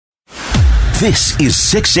This is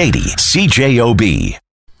 680 CJOB.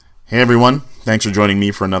 Hey everyone, thanks for joining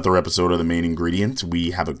me for another episode of The Main Ingredient.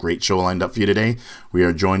 We have a great show lined up for you today. We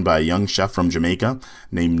are joined by a young chef from Jamaica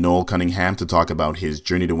named Noel Cunningham to talk about his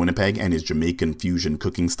journey to Winnipeg and his Jamaican fusion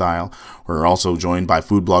cooking style. We're also joined by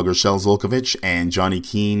food blogger Shel Zolkovich and Johnny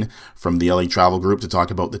Keane from the LA Travel Group to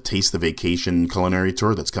talk about the Taste the Vacation culinary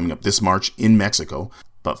tour that's coming up this March in Mexico.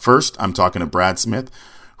 But first, I'm talking to Brad Smith,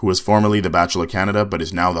 who was formerly The Bachelor Canada, but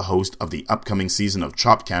is now the host of the upcoming season of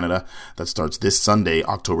Chjob Canada that starts this Sunday,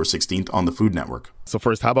 October 16th on the Food Network. So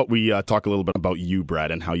first, how about we talk a little bit about you, Brad,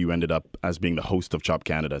 and how you ended up as being the host of Chjob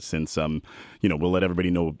Canada, since, we'll let everybody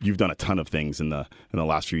know you've done a ton of things in the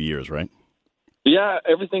last few years, right? Yeah,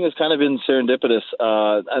 everything has kind of been serendipitous.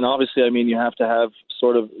 And obviously, I mean, you have to have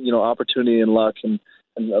sort of, opportunity and luck and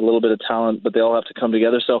a little bit of talent, but they all have to come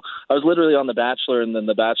together. So I was literally on The Bachelor, and then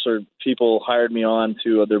The Bachelor people hired me on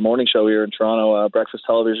to their morning show here in Toronto, Breakfast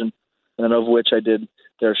Television, and then of which I did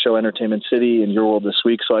their show Entertainment City and Your World This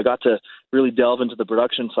Week. So I got to really delve into the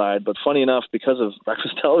production side. But funny enough, because of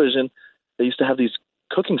Breakfast Television, they used to have these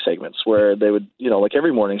cooking segments where they would, like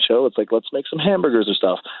every morning show, it's like, let's make some hamburgers or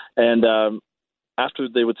stuff. And after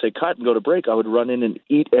they would say cut and go to break, I would run in and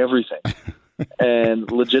eat everything.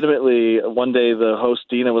 And legitimately, one day the host,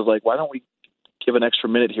 Dina, was like, why don't we give an extra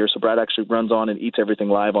minute here so Brad actually runs on and eats everything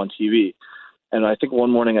live on TV? And I think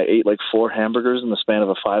one morning I ate like 4 hamburgers in the span of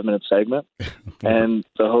a 5-minute segment. And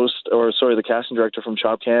the casting director from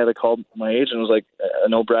Chjob Canada called my agent and was like, I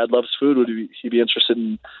know Brad loves food. Would he be interested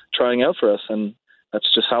in trying out for us? And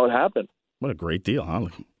that's just how it happened. What a great deal, huh?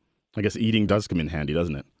 I guess eating does come in handy,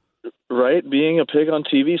 doesn't it? Right? Being a pig on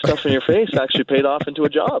TV, stuffing your face, actually paid off into a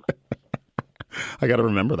job. I got to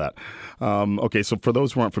remember that. Okay, so for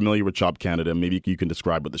those who aren't familiar with Chjob Canada, maybe you can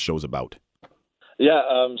describe what the show's about.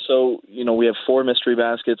 Yeah, we have 4 mystery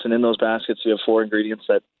baskets, and in those baskets you have 4 ingredients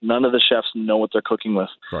that none of the chefs know what they're cooking with.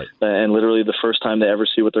 Right. And literally the first time they ever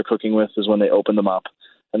see what they're cooking with is when they open them up.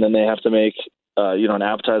 And then they have to make, an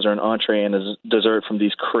appetizer, an entree, and a dessert from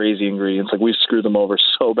these crazy ingredients. Like, we screw them over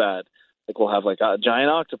so bad. Like, we'll have like a giant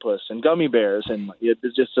octopus and gummy bears, and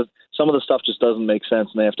it's just some of the stuff just doesn't make sense,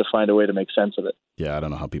 and they have to find a way to make sense of it. Yeah, I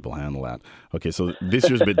don't know how people handle that. Okay, so this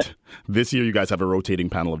year you guys have a rotating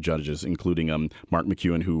panel of judges, including Mark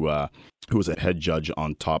McEwen, who was a head judge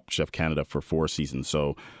on Top Chef Canada for 4 seasons.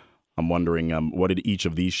 So I'm wondering, what did each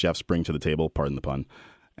of these chefs bring to the table? Pardon the pun.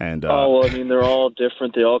 And they're all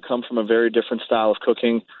different. They all come from a very different style of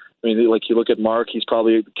cooking. I mean, like, you look at Mark, he's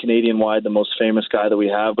probably Canadian-wide the most famous guy that we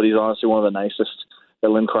have, but he's honestly one of the nicest.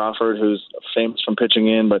 Lynn Crawford, who's famous from pitching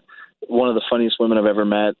in, but one of the funniest women I've ever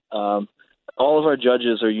met. All of our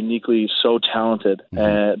judges are uniquely so talented,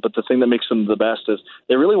 but the thing that makes them the best is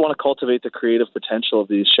they really want to cultivate the creative potential of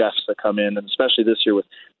these chefs that come in, and especially this year with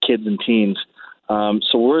kids and teens.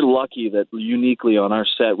 So we're lucky that uniquely on our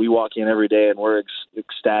set, we walk in every day and we're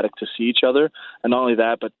ecstatic to see each other. And not only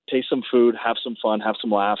that, but taste some food, have some fun, have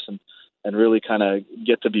some laughs, and really kind of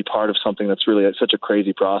get to be part of something that's really such a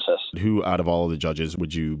crazy process. Who out of all of the judges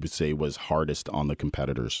would you say was hardest on the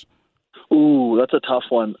competitors? Ooh, that's a tough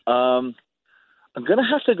one. I'm going to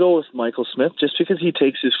have to go with Michael Smith just because he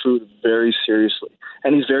takes his food very seriously.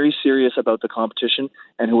 And he's very serious about the competition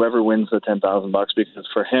and whoever wins the $10,000, because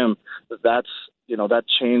for him, that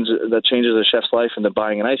changes a chef's life into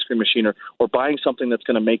buying an ice cream machine or buying something that's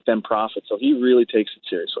going to make them profit. So he really takes it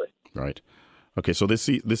seriously. Right. Okay, so this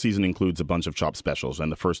season includes a bunch of Chop specials,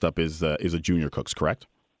 and the first up is a Junior Cooks, correct?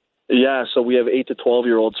 Yeah, so we have 8 to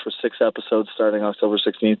 12-year-olds for 6 episodes starting October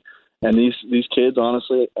 16th. And these kids,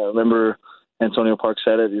 honestly, I remember Antonio Park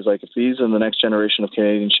said it. He's like, if these are the next generation of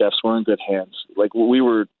Canadian chefs, we're in good hands. Like, we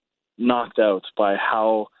were knocked out by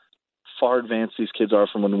how far advanced these kids are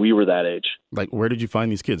from when we were that age. Like, where did you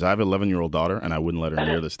find these kids? I have an 11-year-old daughter, and I wouldn't let her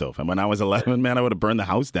near the stove. And when I was 11, man, I would have burned the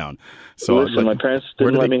house down. So, listen, my parents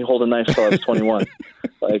didn't let me hold a knife till I was 21.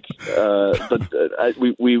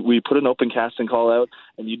 We put an open casting call out,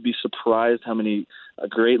 and you'd be surprised how many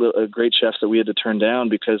great chefs that we had to turn down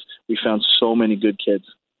because we found so many good kids.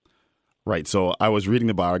 Right. So I was reading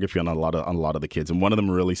the biography on a lot of the kids, and one of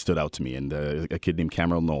them really stood out to me. And a kid named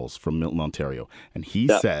Cameron Knowles from Milton, Ontario, and he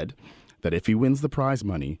said that if he wins the prize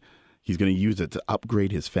money, he's going to use it to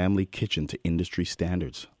upgrade his family kitchen to industry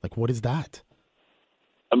standards. Like, what is that?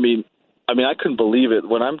 I mean, I couldn't believe it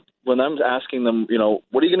when I'm asking them,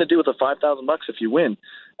 what are you going to do with the $5,000 if you win?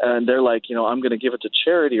 And they're like, I'm going to give it to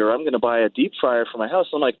charity, or I'm going to buy a deep fryer for my house.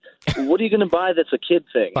 I'm like, what are you going to buy that's a kid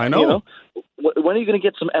thing? I know. When are you going to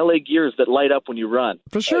get some LA gears that light up when you run?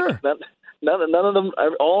 For sure. None of them,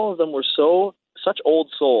 all of them were such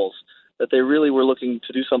old souls that they really were looking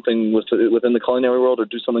to do something within the culinary world or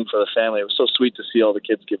do something for the family. It was so sweet to see all the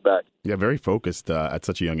kids give back. Yeah, very focused at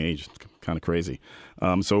such a young age. Kind of crazy.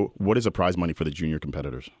 So what is the prize money for the junior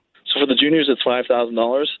competitors? So for the juniors, it's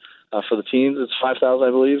 $5,000. For the teens, it's $5,000,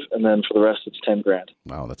 I believe, and then for the rest, it's $10,000.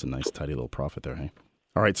 Wow, that's a nice, tidy little profit there, hey?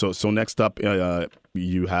 All right, so next up,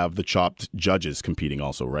 you have the Chopped judges competing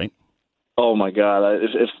also, right? Oh, my God.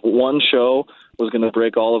 If one show was going to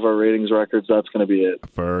break all of our ratings records, that's going to be it.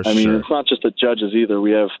 I mean, it's not just the judges either.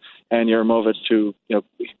 We have Ann Yaramovich, who,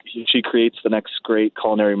 she creates the next great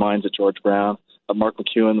culinary minds at George Brown. Mark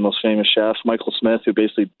McEwen, the most famous chef. Michael Smith, who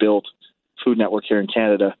basically built Food Network here in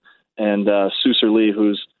Canada. And Susar Lee,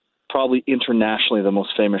 who's probably internationally the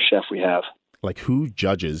most famous chef we have. Like, who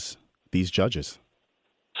judges these judges?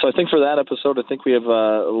 So I think for that episode, I think we have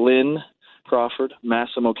Lynn Crawford,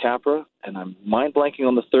 Massimo Capra, and I'm mind blanking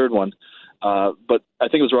on the third one. But I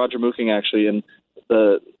think it was Roger Mooking, actually. And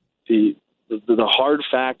the hard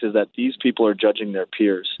fact is that these people are judging their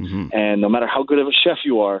peers. Mm-hmm. And no matter how good of a chef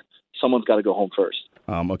you are, someone's got to go home first.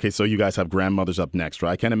 Okay, so you guys have grandmothers up next,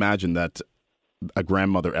 right? I can't imagine that a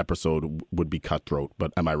grandmother episode would be cutthroat,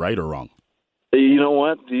 but am I right or wrong? You know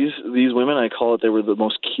what? These women, I call it, they were the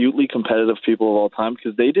most cutely competitive people of all time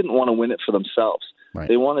because they didn't want to win it for themselves. Right.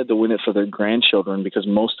 They wanted to win it for their grandchildren because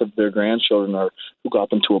most of their grandchildren are who got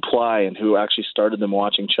them to apply and who actually started them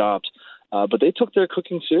watching Chopped. But they took their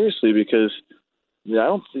cooking seriously because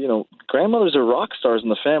grandmothers are rock stars in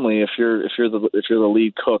the family if you're the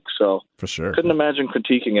lead cook. So for sure, couldn't imagine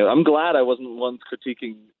critiquing it. I'm glad I wasn't the one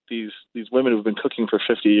critiquing these women who've been cooking for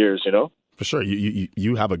 50 years. For sure,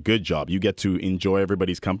 you have a good job. You get to enjoy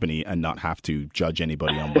everybody's company and not have to judge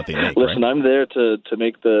anybody on what they make. Listen, right? I'm there to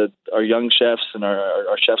make our young chefs and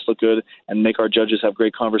our chefs look good and make our judges have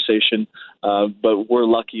great conversation. But we're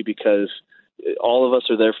lucky because all of us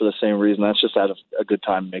are there for the same reason. That's just to have a good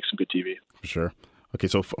time and make some good TV. For sure. Okay,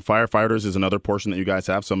 so firefighters is another portion that you guys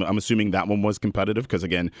have. So I'm assuming that one was competitive because,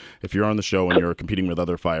 again, if you're on the show and you're competing with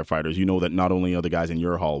other firefighters, you know that not only are the guys in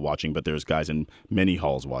your hall watching, but there's guys in many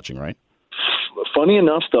halls watching, right? Funny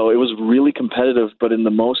enough, though, it was really competitive, but in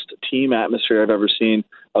the most team atmosphere I've ever seen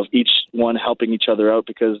of each one helping each other out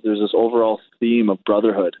because there's this overall theme of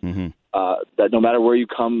brotherhood. Mm-hmm. That no matter where you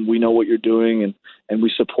come, we know what you're doing and we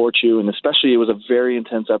support you. And especially it was a very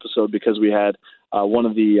intense episode because we had one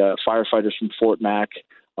of the firefighters from Fort Mac,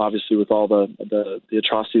 obviously with all the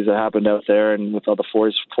atrocities that happened out there and with all the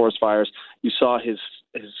forest fires. You saw his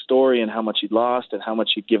story and how much he'd lost and how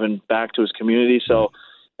much he'd given back to his community. So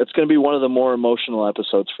it's going to be one of the more emotional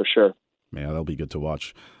episodes for sure. Yeah, that'll be good to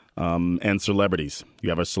watch. And celebrities. You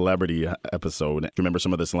have a celebrity episode. Do you remember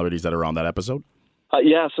some of the celebrities that are on that episode?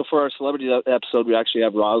 Yeah, so for our celebrity episode, we actually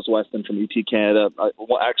have Roz Weston from ET Canada.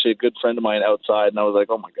 Actually, a good friend of mine outside, and I was like,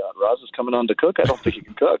 oh, my God, Roz is coming on to cook? I don't think he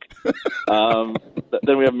can cook.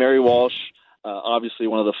 Then we have Mary Walsh, obviously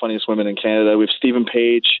one of the funniest women in Canada. We have Stephen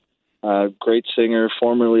Page, great singer,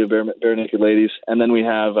 formerly of Bare Naked Ladies. And then we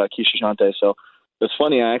have Keisha Shante. So it's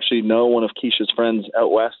funny, I actually know one of Keisha's friends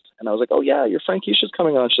out west, and I was like, oh, yeah, your friend Keisha's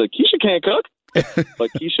coming on. She's like, Keisha can't cook?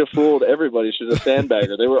 But Keisha fooled everybody. She's a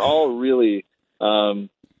sandbagger. They were all really...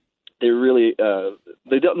 they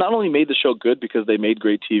not only made the show good because they made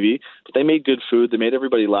great TV, but they made good food. They made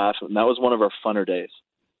everybody laugh, and that was one of our funner days.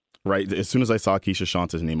 Right. As soon as I saw Keisha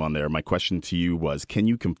Shanta's name on there, my question to you was, can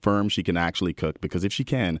you confirm she can actually cook? Because if she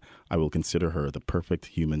can, I will consider her the perfect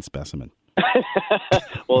human specimen.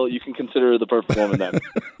 Well, you can consider her the perfect woman then.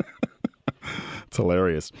 It's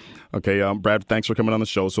hilarious. Okay, Brad, thanks for coming on the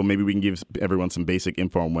show. So maybe we can give everyone some basic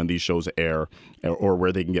info on when these shows air or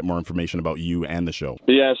where they can get more information about you and the show.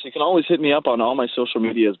 Yes, you can always hit me up on all my social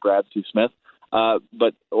media as Brad C. Smith, or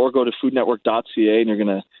go to foodnetwork.ca and you're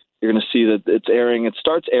gonna see that it's airing. It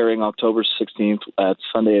starts airing October 16th at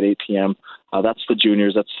Sunday at 8 p.m. That's the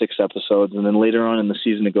juniors. That's 6 episodes, and then later on in the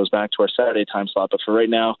season it goes back to our Saturday time slot. But for right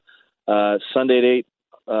now, Sunday at 8.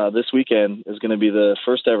 This weekend is going to be the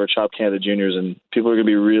first ever Chopped Canada Juniors, and people are going to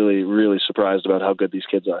be really, really surprised about how good these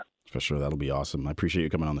kids are. For sure. That'll be awesome. I appreciate you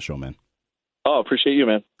coming on the show, man. Oh, appreciate you,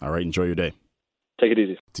 man. All right. Enjoy your day. Take it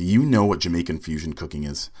easy. Do you know what Jamaican fusion cooking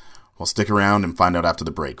is? Well, stick around and find out after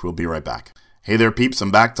the break. We'll be right back. Hey there, peeps.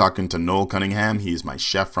 I'm back talking to Noel Cunningham. He's my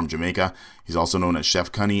chef from Jamaica. He's also known as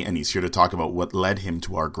Chef Cunny, and he's here to talk about what led him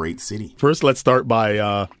to our great city. First, let's start by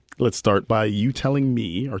you telling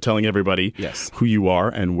me or telling everybody who you are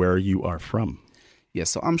and where you are from.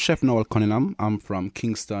 Yes, so I'm Chef Noel Cunningham. I'm from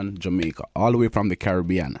Kingston, Jamaica, all the way from the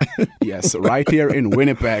Caribbean. Yes, right here in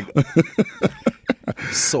Winnipeg.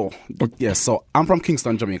 So I'm from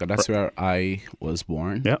Kingston, Jamaica. That's where I was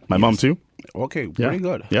born. Yeah, my mom too. Okay, very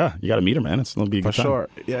good. Yeah, you got to meet her, man. It'll be a good time. For sure,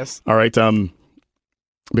 yes. All right,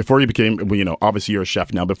 before you became, obviously you're a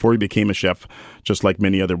chef now. Before you became a chef, just like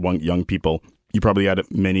many other young people, you probably had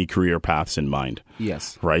many career paths in mind.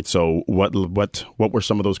 Yes. Right. So what were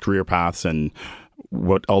some of those career paths, and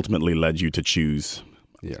what ultimately led you to choose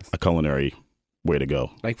a culinary way to go?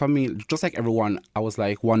 Like for me, just like everyone, I was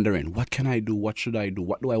like wondering, what can I do? What should I do?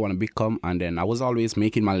 What do I want to become? And then I was always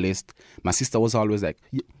making my list. My sister was always like,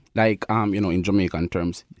 in Jamaican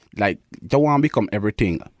terms, like, you want to become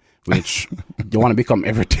everything, which you want to become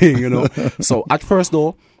everything, So at first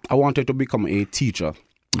though, I wanted to become a teacher.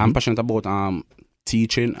 I'm passionate about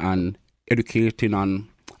teaching and educating on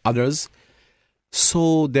others.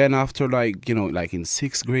 So then after like in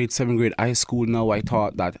 6th grade, 7th grade, high school now, I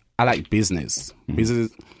thought that I like business.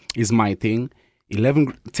 Business is my thing.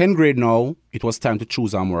 10th grade now, it was time to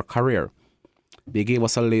choose our career. They gave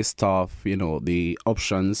us a list of, the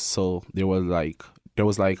options. So there was like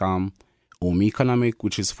home economic,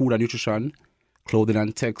 which is food and nutrition, clothing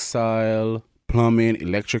and textile, plumbing,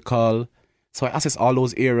 electrical. So I assessed all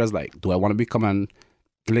those areas like, do I want to become an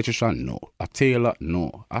electrician? No. A tailor?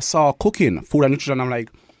 No. I saw cooking, food and nutrition. I'm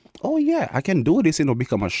like, oh yeah, I can do this,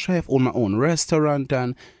 become a chef, own my own restaurant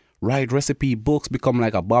and write recipe books, become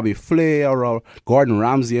like a Bobby Flay or a Gordon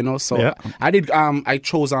Ramsay, So yeah. I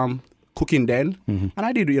chose cooking then, and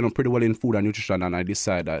I did, pretty well in food and nutrition, and I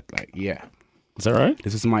decided that is that right?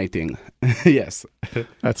 This is my thing. Yes.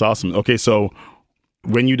 That's awesome. Okay, so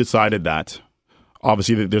when you decided that,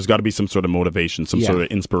 obviously, there's got to be some sort of motivation, some sort of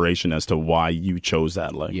inspiration as to why you chose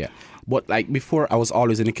that. Yeah. But like before, I was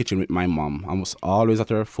always in the kitchen with my mom. I was always at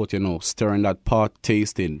her foot, stirring that pot,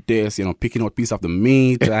 tasting this, picking out piece of the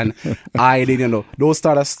meat, and I did, those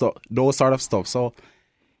sort of stuff. So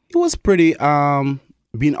it was pretty,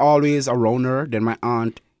 being always around her. Then my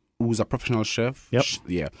aunt, who's a professional chef.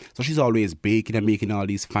 Yep. So she's always baking and making all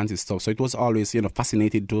these fancy stuff. So it was always,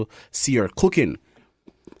 fascinating to see her cooking.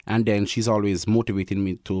 And then she's always motivating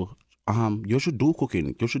me to, you should do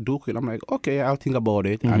cooking. I'm like, okay, I'll think about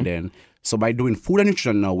it. And then, so by doing food and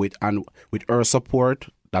nutrition now with her support,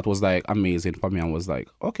 that was like amazing for me. I was like,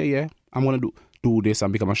 okay, yeah, I'm going to do this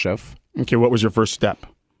and become a chef. Okay, what was your first step?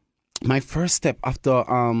 My first step after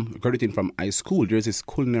graduating from high school, there's this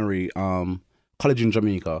culinary college in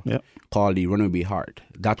Jamaica called the Runaway Heart.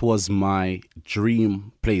 That was my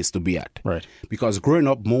dream place to be at. Right. Because growing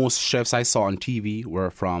up, most chefs I saw on TV were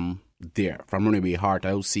from there, from Runaway Heart.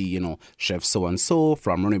 I would see, chef so-and-so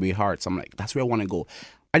from Runaway Heart. So I'm like, that's where I want to go.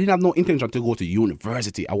 I didn't have no intention to go to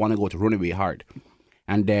university. I want to go to Runaway Heart.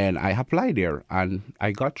 And then I applied there, and I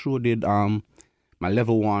got through, did my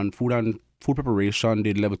level 1 food preparation,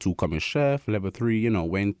 did level 2 coming chef, level 3,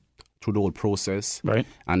 went through the whole process. Right.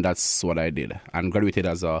 And that's what I did. And graduated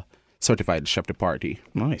as a certified chef de partie.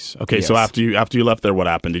 Nice. Okay, so after you left there, what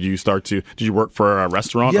happened? Did you work for a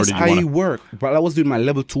restaurant? Yes, or did you worked. But I was doing my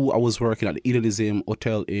level 2. I was working at the Elysium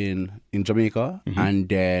Hotel in Jamaica. And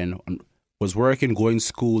then was working, going to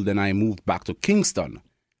school. Then I moved back to Kingston.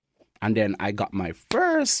 And then I got my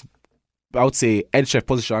first, I would say, head chef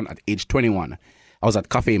position at age 21. I was at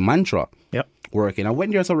Cafe Mantra. Yep. Working. I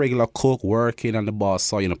went there as a regular cook, working, and the boss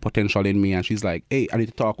saw, potential in me, and she's like, hey, I need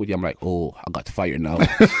to talk with you. I'm like, oh, I got fired now.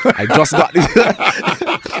 I just got this.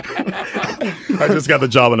 I just got the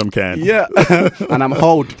job and I'm canned. Yeah. And I'm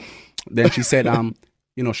out. Then she said,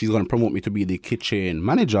 she's going to promote me to be the kitchen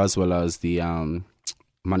manager as well as the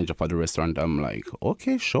manager for the restaurant. I'm like,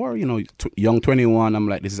 okay, sure. Young 21. I'm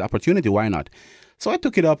like, this is opportunity. Why not? So I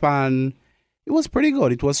took it up, and it was pretty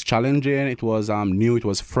good. It was challenging. It was new. It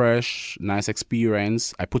was fresh. Nice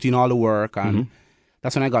experience. I put in all the work, and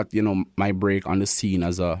that's when I got my break on the scene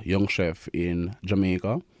as a young chef in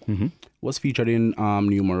Jamaica. Was featured in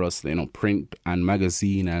numerous print and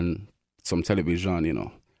magazine and some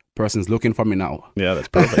television. Persons looking for me now. Yeah, that's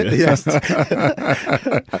perfect. Yes.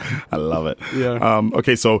 I love it. Yeah.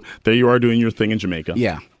 Okay, so there you are doing your thing in Jamaica.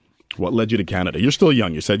 Yeah. What led you to Canada? You're still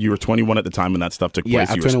young. You said you were 21 at the time when that stuff took place.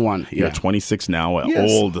 Yeah, at 21. You're 26 now. Yes.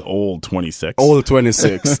 Old 26. Old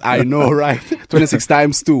 26. I know, right? 26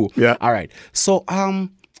 times 2. Yeah. All right. So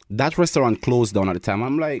that restaurant closed down at the time.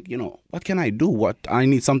 I'm like, what can I do? I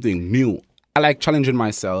need something new. I like challenging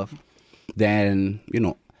myself. Then,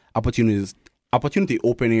 opportunity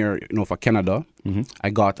open here, for Canada. I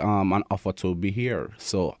got an offer to be here.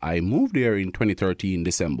 So I moved here in 2013,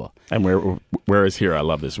 December. And where is here? I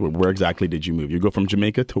love this. Where exactly did you move? You go from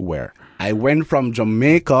Jamaica to where? I went from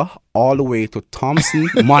Jamaica all the way to Thompson,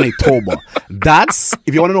 Manitoba. That's,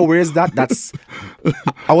 if you want to know where is that's,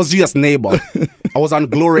 I was just neighbor. I was on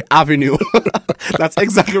Glory Avenue. That's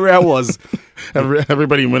exactly where I was.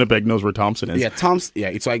 Everybody in Winnipeg knows where Thompson is. Yeah,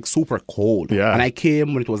 it's like super cold. Yeah. And I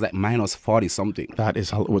came when it was like minus 40 something. That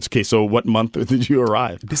is what's okay. So what month did you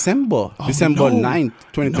arrive? December no. 9th,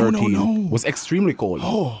 2013. No. Was extremely cold.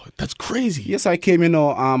 Oh, that's crazy. Yes, I came,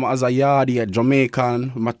 as a yardie, a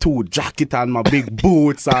Jamaican, my 2 jacket and my big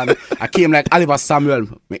boots, and I came like Oliver Samuel,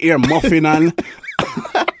 my ear muffin and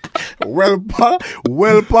well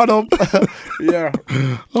put up. Yeah.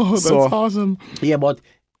 Oh, that's awesome. Yeah, but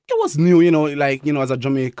it was new, as a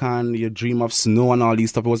Jamaican, you dream of snow and all these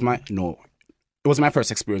stuff. It was my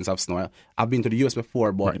first experience of snow. I've been to the US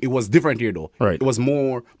before, but it was different here though. Right. It was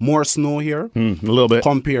more snow here. A little bit.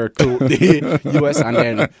 Compared to the US, and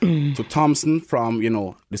then to Thompson from,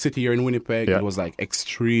 the city here in Winnipeg, It was like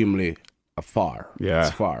extremely far. Yeah.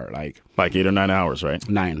 It's far, like 8 or 9 hours, right?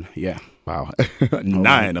 9, yeah. Wow.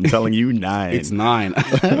 9, I'm telling you, 9. It's 9.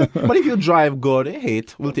 But if you drive good,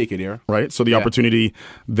 8, we'll take it here. Right? So the opportunity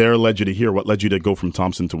there led you to here. What led you to go from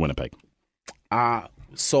Thompson to Winnipeg?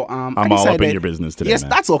 So I'm all up in your business today. Yes, man.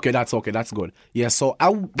 That's okay. That's good. Yeah, so I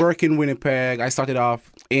work in Winnipeg. I started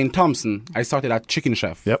off in Thompson. I started at Chicken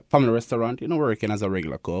Chef, family restaurant, working as a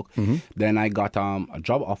regular cook. Mm-hmm. Then I got a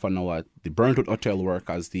job offer now at the Burntwood Hotel, work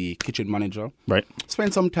as the kitchen manager. Right.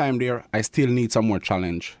 Spent some time there. I still need some more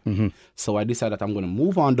challenge. Mm-hmm. So I decided that I'm going to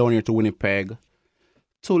move on down here to Winnipeg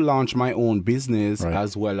to launch my own business,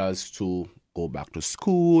 as well as to go back to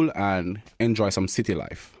school and enjoy some city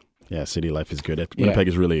life. Yeah, city life is good. Winnipeg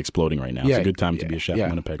is really exploding right now. It's a good time to be a chef in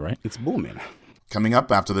Winnipeg, right? It's booming. Coming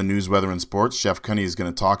up after the news, weather, and sports, Chef Cunny is going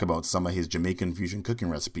to talk about some of his Jamaican fusion cooking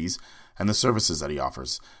recipes and the services that he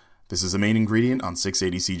offers. This is The Main Ingredient on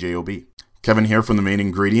 680 CJOB. Kevin here from The Main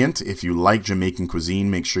Ingredient. If you like Jamaican cuisine,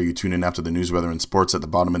 make sure you tune in after the news, weather, and sports at the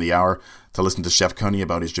bottom of the hour to listen to Chef Cunny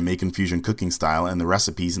about his Jamaican fusion cooking style and the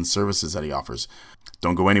recipes and services that he offers.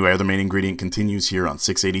 Don't go anywhere. The Main Ingredient continues here on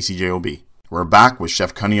 680 CJOB. We're back with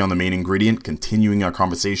Chef Cunny on The Main Ingredient, continuing our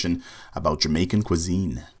conversation about Jamaican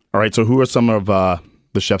cuisine. All right, so who are some of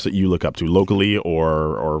the chefs that you look up to, locally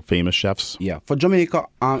or famous chefs? Yeah, for Jamaica,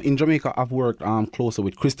 in Jamaica, I've worked closer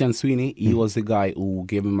with Christian Sweeney. He was the guy who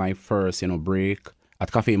gave me my first, break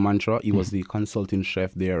at Cafe Mantra. He was the consulting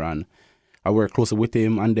chef there, and I worked closer with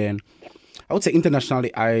him. And then I would say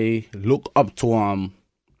internationally, I look up to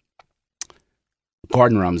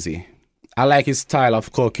Gordon Ramsay. I like his style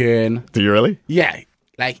of cooking. Do you really? Yeah.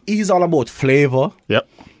 Like, he's all about flavor. Yep.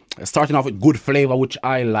 Starting off with good flavor, which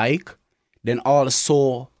I like. Then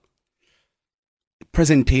also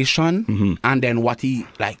presentation. And then what he,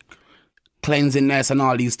 like, cleanliness and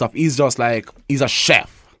all these stuff. He's just like, he's a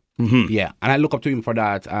chef. Yeah. And I look up to him for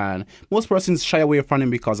that. And most persons shy away from him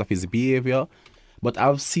because of his behavior. But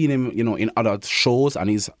I've seen him, in other shows, and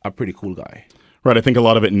he's a pretty cool guy. Right, I think a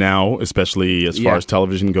lot of it now, especially as far as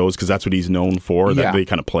television goes, because that's what he's known for, that they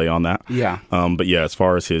kind of play on that. Yeah. But yeah, as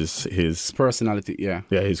far as his personality, yeah,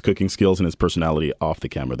 his cooking skills and his personality off the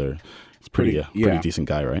camera, he's pretty decent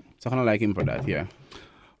guy, right? So I kind of like him for that, yeah.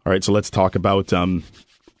 All right, so let's talk about your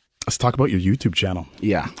YouTube channel.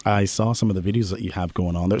 Yeah, I saw some of the videos that you have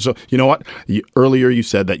going on there. So you know what? Earlier you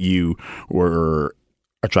said that you were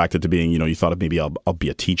attracted to being, you thought of maybe I'll be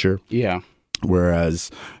a teacher. Yeah.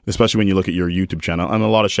 Whereas, especially when you look at your YouTube channel, and a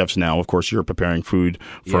lot of chefs now, of course, you're preparing food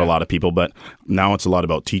for a lot of people, but now it's a lot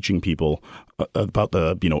about teaching people about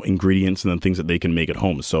the ingredients and the things that they can make at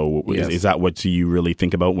home. So is that what you really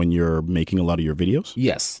think about when you're making a lot of your videos?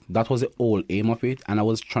 Yes, that was the whole aim of it, and I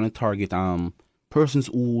was trying to target persons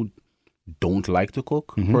who don't like to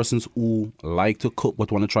cook, persons who like to cook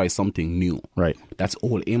but want to try something new. Right. That's the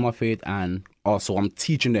whole aim of it, and also I'm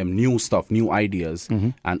teaching them new stuff, new ideas,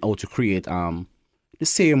 and how to create the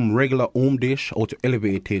same regular home dish, how to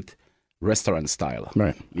elevate it restaurant style.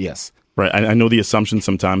 Right. Yes. Right. I know the assumption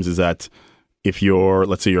sometimes is that if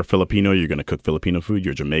let's say you're Filipino, you're going to cook Filipino food.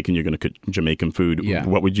 You're Jamaican, you're going to cook Jamaican food. Yeah.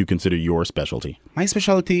 What would you consider your specialty? My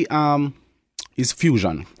specialty is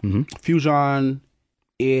fusion. Fusion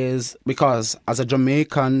is because as a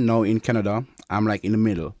Jamaican now in Canada, I'm like in the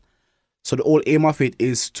middle. So the whole aim of it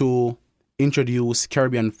is to introduce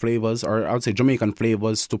Caribbean flavors, or I would say Jamaican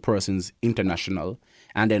flavors, to persons international,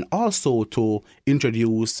 and then also to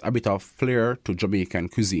introduce a bit of flair to Jamaican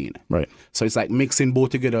cuisine. Right. So it's like mixing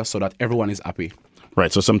both together so that everyone is happy.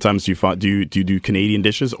 Right. So sometimes do you do Canadian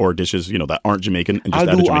dishes or dishes that aren't Jamaican and just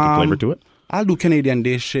add a Jamaican flavor to it? I'll do Canadian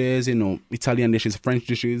dishes, Italian dishes, French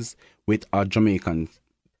dishes with a Jamaican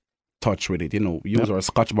touch with it. Use our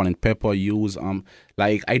Scotch bonnet pepper. Use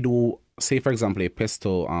like I do. Say, for example, a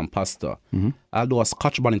pesto pasta. I'll do a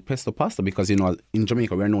Scotch bonnet pesto pasta because, in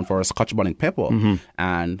Jamaica, we're known for our Scotch bonnet pepper.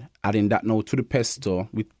 And adding that now to the pesto,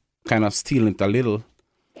 we kind of stealing it a little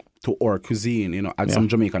to our cuisine, you know, add some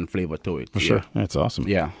Jamaican flavor to it. For sure. That's awesome.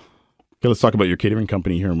 Yeah. Okay, let's talk about your catering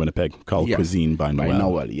company here in Winnipeg called Cuisine by Noel. By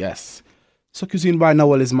Noel, yes. So Cuisine by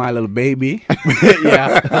Noel is my little baby.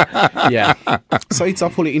 Yeah. So it's a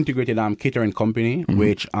fully integrated catering company,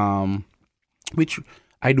 which I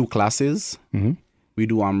do classes. We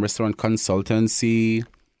do restaurant consultancy,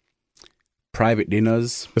 private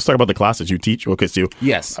dinners. Let's talk about the classes you teach. Okay, so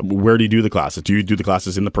yes. Where do you do the classes? Do you do the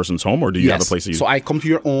classes in the person's home, or do you have a place that you... So I come to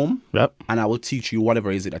your home, Yep. and I will teach you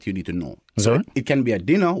whatever is it that you need to know. Is So that right? it can be a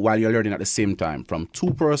dinner while you're learning at the same time, from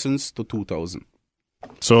 2 persons to 2,000.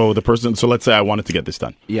 So let's say I wanted to get this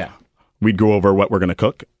done. Yeah. We'd go over what we're going to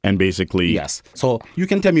cook, and basically... Yes. So you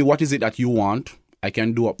can tell me what is it that you want. I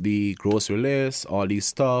can do up the grocery list, all these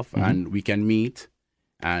stuff, and we can meet.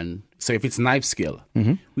 And so if it's knife skill,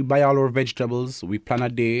 we buy all our vegetables, we plan a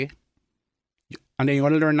day, and then you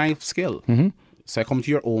want to learn knife skill. So I come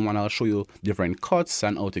to your home and I'll show you different cuts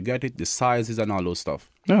and how to get it, the sizes and all those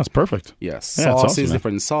stuff. Yeah, that's perfect. Yes. Yeah, it's Sauces, awesome, man.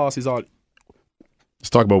 different sauces, all.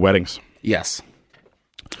 Let's talk about weddings. Yes.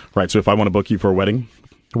 Right, so if I want to book you for a wedding,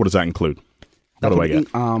 what does that include? What do I get?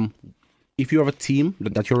 If you have a team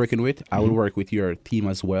that you're working with, I will work with your team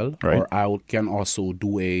as well. Right. Or I can also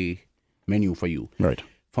do a menu for you. Right.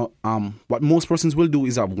 For, what most persons will do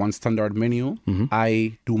is have one standard menu.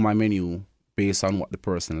 I do my menu based on what the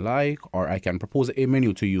person like, or I can propose a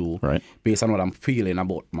menu to you based on what I'm feeling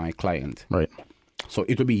about my client. Right. So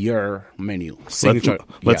it will be your menu. Let's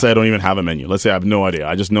say I don't even have a menu. Let's say I have no idea.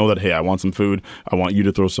 I just know that, hey, I want some food. I want you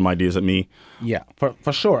to throw some ideas at me. Yeah,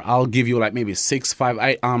 for sure. I'll give you like maybe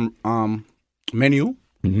 5 menu.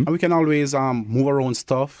 And we can always move around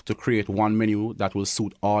stuff to create one menu that will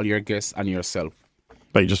suit all your guests and yourself.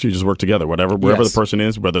 But you just work together, wherever the person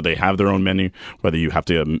is, whether they have their own menu, whether you have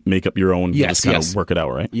to make up your own, you just kind of work it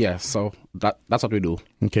out, right? Yeah, so that's what we do.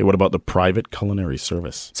 Okay, what about the private culinary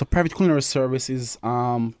service? So private culinary service is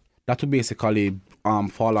that would basically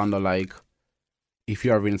fall under like if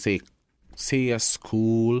you're having say a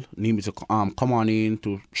school need me to come on in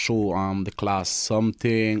to show the class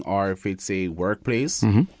something, or if it's a workplace,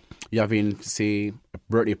 you're having say a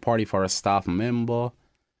birthday party for a staff member,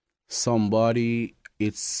 somebody.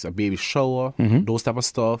 It's a baby shower, those type of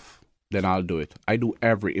stuff, then I'll do it. I do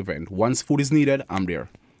every event. Once food is needed, I'm there.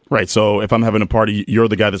 Right. So if I'm having a party, you're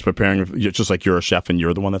the guy that's preparing, just like you're a chef and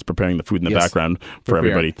you're the one that's preparing the food in the background for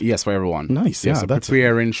everybody. Yes, for everyone. Nice. Yeah. So that's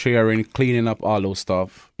preparing, sharing, cleaning up, all those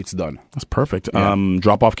stuff. It's done. That's perfect. Yeah.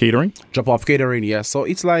 Drop-off catering? Drop-off catering, yes. So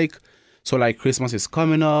it's like Christmas is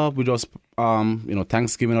coming up. We just,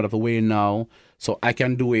 Thanksgiving out of the way now. So I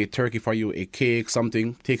can do a turkey for you, a cake,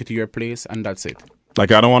 something, take it to your place, and that's it.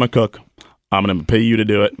 Like, I don't want to cook. I'm going to pay you to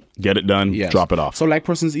do it, get it done, drop it off. So like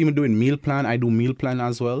persons even doing meal plan, I do meal plan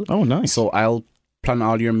as well. Oh, nice. So I'll plan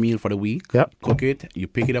all your meal for the week, cook it, you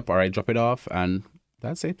pick it up, or I drop it off, and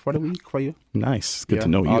that's it for the week for you. Nice. Good to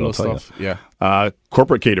know you. All those stuff,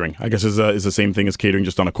 corporate catering, I guess, is the same thing as catering,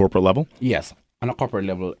 just on a corporate level? Yes, on a corporate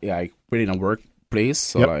level, I put it in a workplace,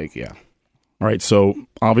 so All right, so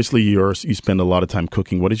obviously you spend a lot of time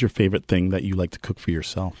cooking. What is your favorite thing that you like to cook for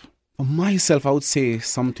yourself? For myself, I would say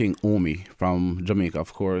something homey from Jamaica,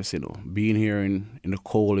 of course. Being here in the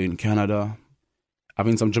cold in Canada,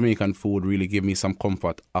 having some Jamaican food really gave me some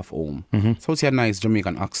comfort of home. So I would say a nice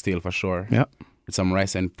Jamaican oxtail for sure. Yeah. With some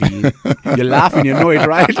rice and peas. You're laughing, you know it,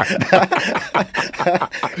 right?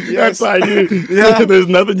 Yes, I do. Yeah. There's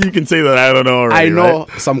nothing you can say that I don't know already. I know.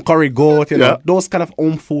 Right? Some curry goat, those kind of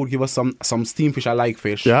home food. Give us some steamed fish. I like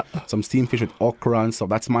fish. Yeah. Some steamed fish with okra and stuff.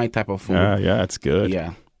 That's my type of food. Yeah, it's good.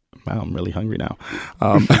 Yeah. Wow, I'm really hungry now.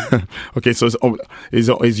 Okay, so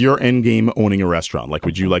is your end game owning a restaurant? Like,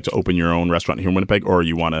 would you like to open your own restaurant here in Winnipeg, or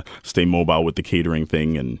you want to stay mobile with the catering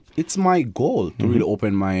thing? And it's my goal to really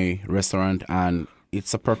open my restaurant, and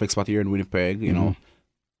it's a perfect spot here in Winnipeg. You know,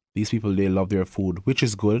 these people, they love their food, which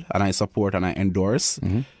is good, and I support and I endorse.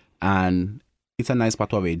 And it's a nice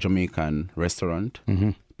spot to have a Jamaican restaurant.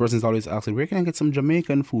 Person's always asking, where can I get some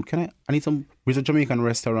Jamaican food? I need some. Where's a Jamaican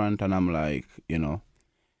restaurant? And I'm like,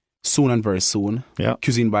 soon and very soon,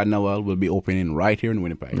 Cuisine by Noel will be opening right here in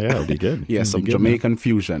Winnipeg. Yeah, it'll be good. Some Jamaican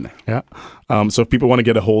fusion. Yeah. So if people want to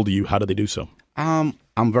get a hold of you, how do they do so? I'm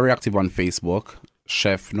very active on Facebook,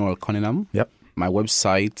 Chef Noel Cunningham. Yep. My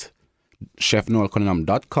website,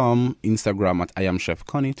 chefnoelcunningham.com, Instagram at I am Chef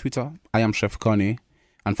Connie, Twitter, I am Chef Connie,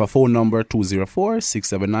 and for phone number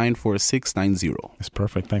 204-679-4690. That's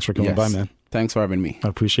perfect. Thanks for coming by, man. Thanks for having me. I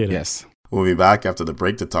appreciate it. Yes. We'll be back after the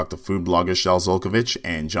break to talk to food blogger Shel Zolkovich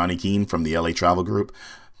and Johnny Keane from the LA Travel Group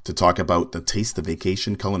to talk about the Taste the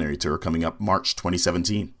Vacation Culinary Tour coming up March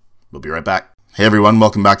 2017. We'll be right back. Hey everyone,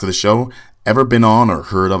 welcome back to the show. Ever been on or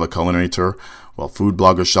heard of a culinary tour? Well, food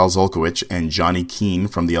blogger Shel Zolkowicz and Johnny Keene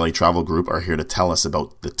from the LA Travel Group are here to tell us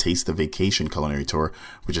about the Taste the Vacation culinary tour,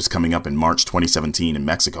 which is coming up in March 2017 in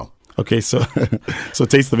Mexico. Okay, so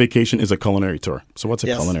Taste the Vacation is a culinary tour. So what's a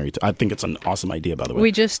culinary tour? I think it's an awesome idea, by the way.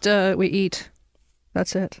 We just, we eat.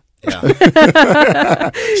 That's it. Yeah.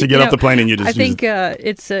 So you get off the plane and you just... I think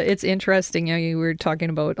it's interesting. You were talking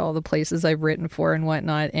about all the places I've written for and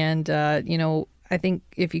whatnot. And, I think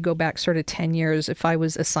if you go back sort of 10 years, if I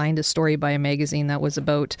was assigned a story by a magazine that was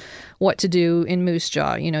about what to do in Moose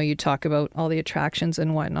Jaw, you talk about all the attractions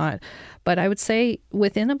and whatnot. But I would say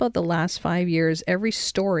within about the last 5 years, every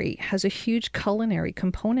story has a huge culinary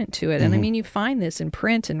component to it. And I mean, you find this in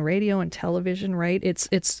print and radio and television, right?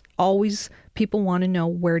 It's always people want to know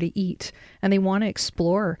where to eat and they want to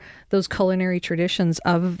explore those culinary traditions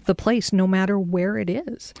of the place, no matter where it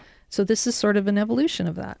is. So this is sort of an evolution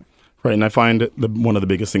of that. Right, and I find one of the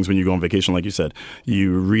biggest things when you go on vacation, like you said,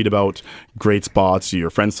 you read about great spots, your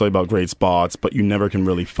friends tell you about great spots, but you never can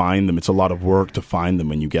really find them. It's a lot of work to find them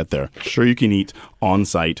when you get there. Sure, you can eat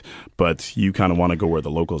on-site, but you kind of want to go where the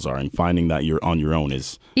locals are, and finding that you're on your own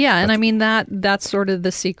is... Yeah, and I mean, that's sort of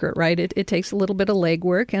the secret, right? It takes a little bit of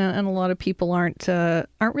legwork, and a lot of people aren't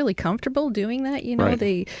really comfortable doing that. Right.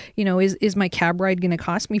 They, is my cab ride going to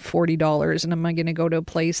cost me $40, and am I going to go to a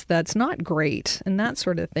place that's not great, and that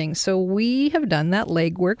sort of thing. So we have done that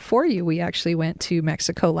legwork for you. We actually went to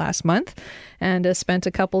Mexico last month and spent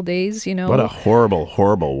a couple days, What a horrible,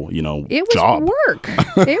 it was job. Work.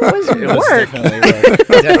 It was work.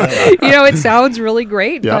 Definitely. It sounds really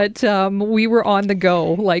great, Yep. but we were on the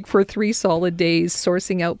go, like for 3 solid days,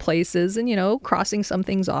 sourcing out places and, crossing some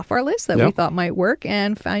things off our list that we thought might work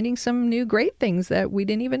and finding some new great things that we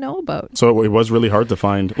didn't even know about. So it was really hard to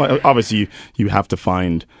find. Obviously, you have to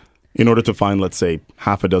find, in order to find, let's say,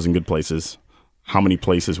 half a dozen good places, how many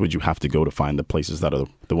places would you have to go to find the places that are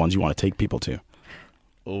the ones you want to take people to?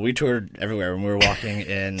 Well, we toured everywhere. When we were walking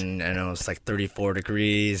in, I know it's like 34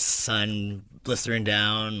 degrees, sun blistering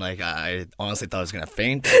down. Like, I honestly thought I was gonna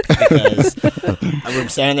faint because we're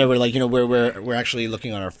standing there. We're like, we're actually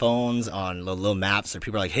looking on our phones on little maps, and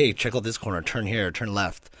people are like, "Hey, check out this corner. Turn here. Turn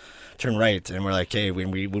left. Turn right." And we're like, "Hey,"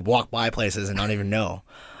 we would walk by places and not even know.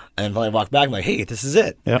 And then finally walk back, I'm like, "Hey, this is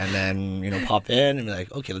it." Yep. And then, pop in and be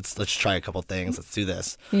like, "Okay, let's try a couple things. Let's do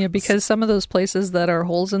this." Yeah, because some of those places that are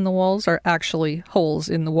holes in the walls are actually holes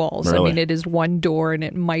in the walls. Really? I mean, it is one door and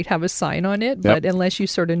it might have a sign on it, but unless you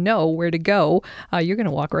sort of know where to go, you're going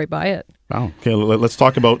to walk right by it. Wow. Okay, let's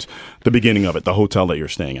talk about the beginning of it, the hotel that you're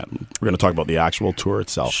staying at. We're going to talk about the actual tour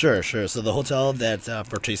itself. Sure. So the hotel that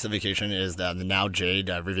for Taste of Vacation is the Now Jade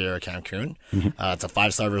Riviera Cancun. It's a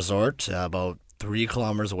 5-star resort, about 3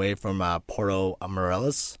 kilometers away from Puerto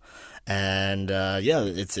Morelos, and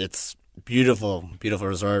it's beautiful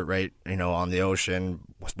resort, right? On the ocean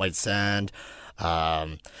with white sand.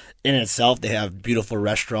 In itself, they have beautiful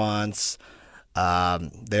restaurants.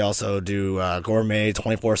 They also do gourmet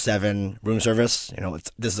 24/7 room service.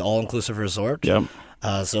 This is all inclusive resort. Yep.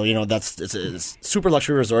 So it's a super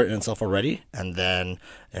luxury resort in itself already, and then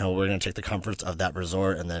we're gonna take the comforts of that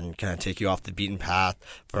resort and then kind of take you off the beaten path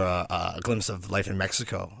for a glimpse of life in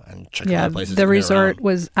Mexico and check out the places. The resort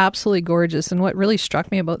was absolutely gorgeous, and what really struck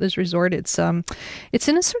me about this resort, it's in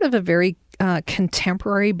a sort of a very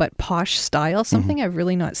contemporary but posh style, something I've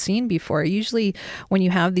really not seen before. Usually when you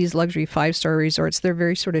have these luxury 5-star resorts, they're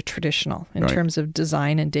very sort of traditional in terms of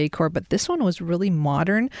design and decor, but this one was really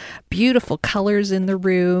modern, beautiful colors in the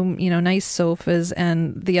room, nice sofas.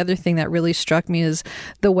 And the other thing that really struck me is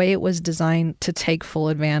the way it was designed to take full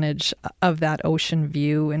advantage of that ocean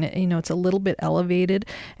view. And it's a little bit elevated,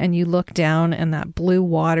 and you look down and that blue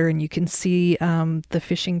water, and you can see the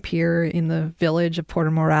fishing pier in the village of Puerto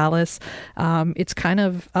Morales. It's kind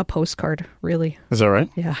of a postcard, really. Is that right?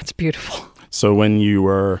 Yeah, it's beautiful. So when you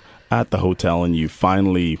were at the hotel and you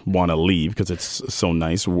finally want to leave because it's so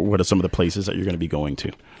nice, what are some of the places that you're going to be going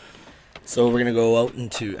to? So we're going to go out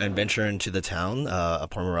and venture into the town of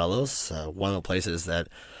Puerto Morelos. One of the places that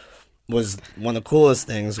was one of the coolest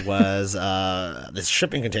things was this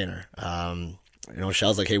shipping container.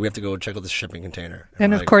 Shel's like, "Hey, we have to go check out this shipping container."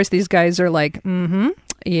 And of course, these guys are like,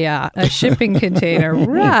 yeah, a shipping container.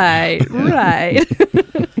 Right.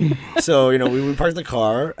 So, we parked the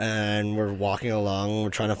car and we're walking along.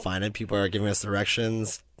 We're trying to find it. People are giving us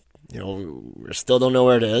directions. We still don't know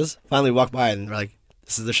where it is. Finally walk by and we're like,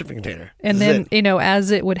 this is the shipping container. And then,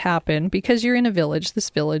 as it would happen, because you're in a village, this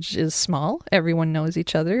village is small. Everyone knows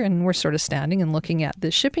each other. And we're sort of standing and looking at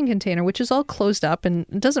this shipping container, which is all closed up and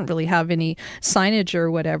doesn't really have any signage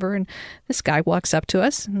or whatever. And this guy walks up to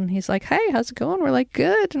us and he's like, "Hey, how's it going?" We're like,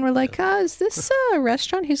 "Good." And we're like, "Is this a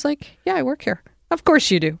restaurant?" He's like, "Yeah, I work here." Of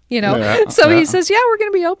course you do, Yeah, So yeah. he says, yeah, we're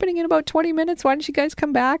going to be opening in about 20 minutes. Why don't you guys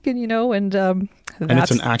come back? And, And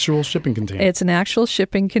it's an actual shipping container. It's an actual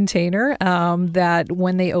shipping container that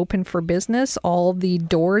when they open for business, all the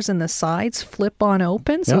doors and the sides flip on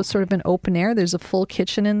open. So Yep. it's sort of an open air. There's a full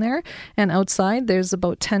kitchen in there. And outside, there's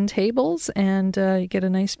about 10 tables. And you get a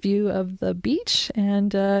nice view of the beach.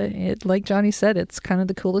 And like Johnny said, it's kind of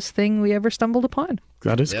the coolest thing we ever stumbled upon.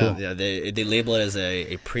 That is cool. Yeah, they label it as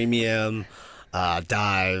a premium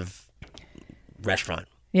dive restaurant.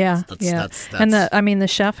 Yeah, That's- and the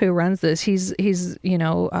chef who runs this, he's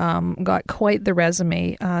got quite the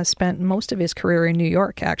resume. Spent most of his career in New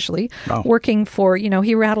York, actually, Wow. working for.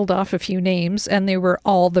 He rattled off a few names, and they were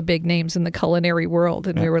all the big names in the culinary world.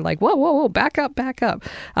 And we were like, whoa, back up.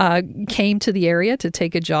 Came to the area to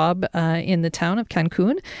take a job in the town of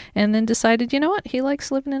Cancun, and then decided, you know what, he likes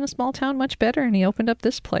living in a small town much better, and he opened up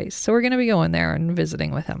this place. So we're going to be going there and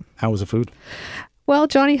visiting with him. How was the food? Well,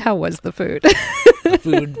 Johnny, how was the food? The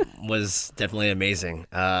food was definitely amazing.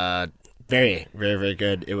 Very, very, very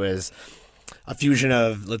good. It was a fusion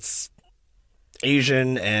of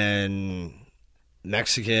Asian and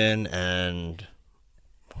Mexican and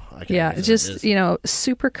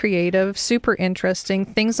super creative, super interesting,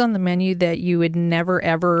 things on the menu that you would never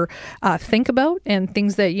ever think about, and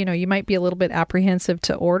things that you might be a little bit apprehensive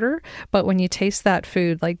to order, but when you taste that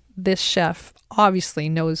food, like this chef obviously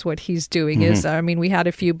knows what he's doing. We had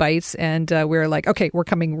a few bites and we were like, okay, we're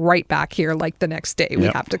coming right back here like the next day. We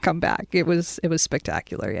have to come back. It was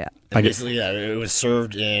spectacular. Yeah. Basically, it was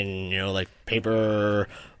served in paper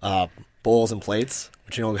bowls and plates,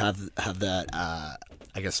 which have that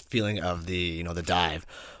feeling of the the dive.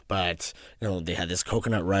 But they had this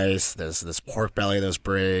coconut rice, this pork belly that was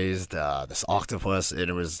braised, this octopus.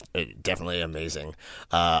 It was definitely amazing.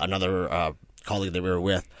 Another colleague that we were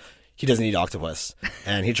with, he doesn't eat octopus,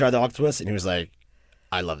 and he tried the octopus, and he was like,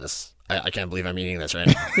 "I love this. I can't believe I'm eating this right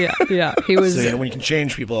now." Yeah. He was. So when you can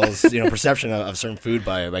change people's perception of certain food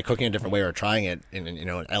by cooking a different way or trying it in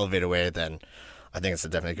an elevated way, then I think it's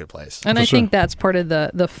definitely a good place. And I think that's part of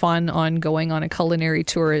the fun on going on a culinary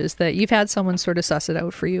tour is that you've had someone sort of suss it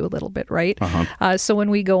out for you a little bit, right? So when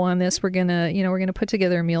we go on this, we're gonna put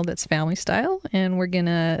together a meal that's family style, and we're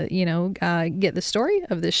gonna get the story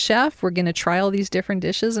of this chef. We're gonna try all these different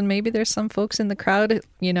dishes, and maybe there's some folks in the crowd,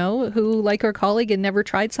 who like our colleague and never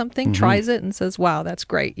tried something, tries it and says, "Wow, that's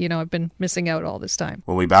great! I've been missing out all this time."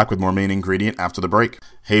 We'll be back with more main ingredient after the break.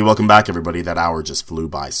 Hey, welcome back, everybody. That hour just flew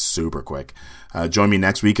by super quick. Join me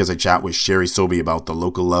next week as I chat with Sherry Sobey about the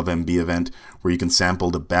local Love MB event where you can sample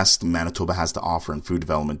the best Manitoba has to offer in food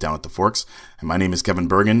development down at the Forks. And my name is Kevin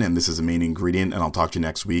Bergen, and this is the main ingredient, and I'll talk to you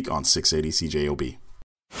next week on 680 CJOB.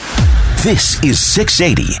 This is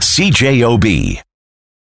 680 CJOB.